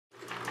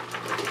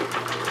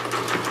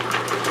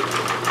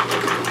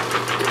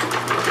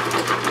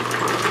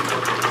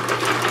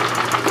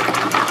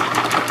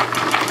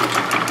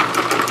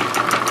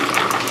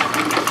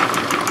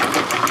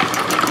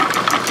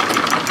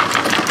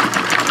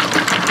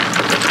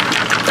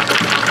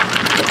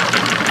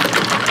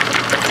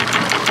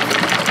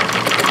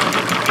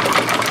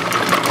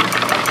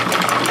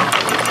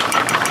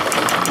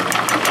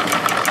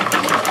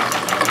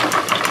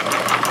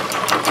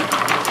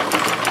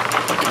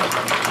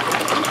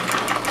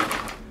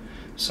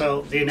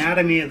So the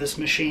anatomy of this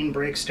machine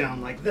breaks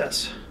down like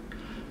this.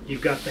 You've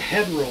got the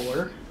head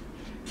roller,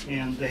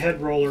 and the head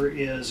roller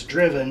is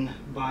driven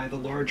by the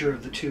larger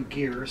of the two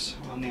gears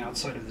on the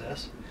outside of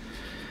this.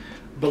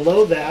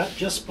 Below that,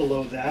 just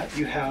below that,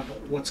 you have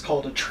what's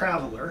called a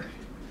traveler.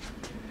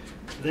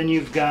 Then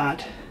you've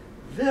got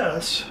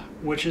this,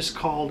 which is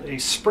called a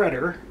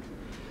spreader.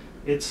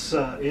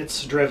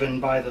 It's driven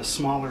by the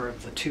smaller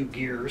of the two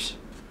gears.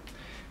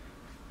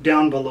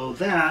 Down below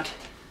that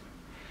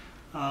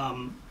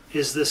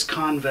is this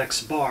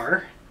convex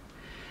bar,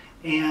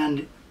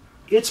 and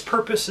its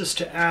purpose is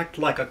to act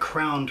like a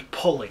crowned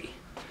pulley.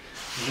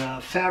 The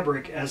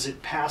fabric, as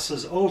it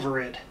passes over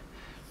it,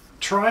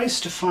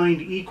 tries to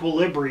find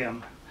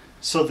equilibrium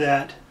so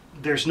that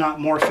there's not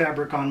more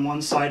fabric on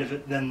one side of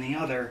it than the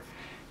other,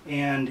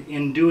 and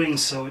in doing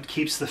so it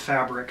keeps the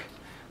fabric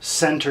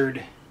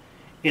centered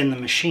in the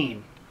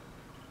machine.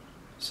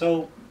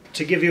 So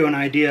to give you an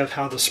idea of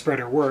how the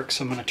spreader works,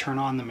 I'm going to turn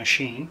on the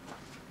machine.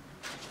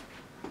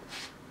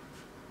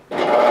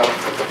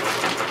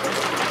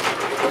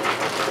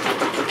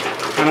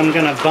 And I'm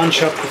going to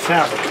bunch up the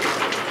fabric.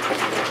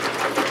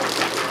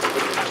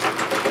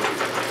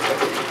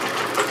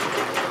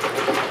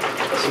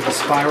 So the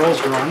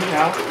spirals run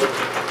out,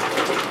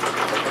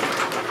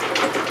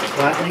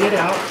 flattening it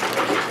out.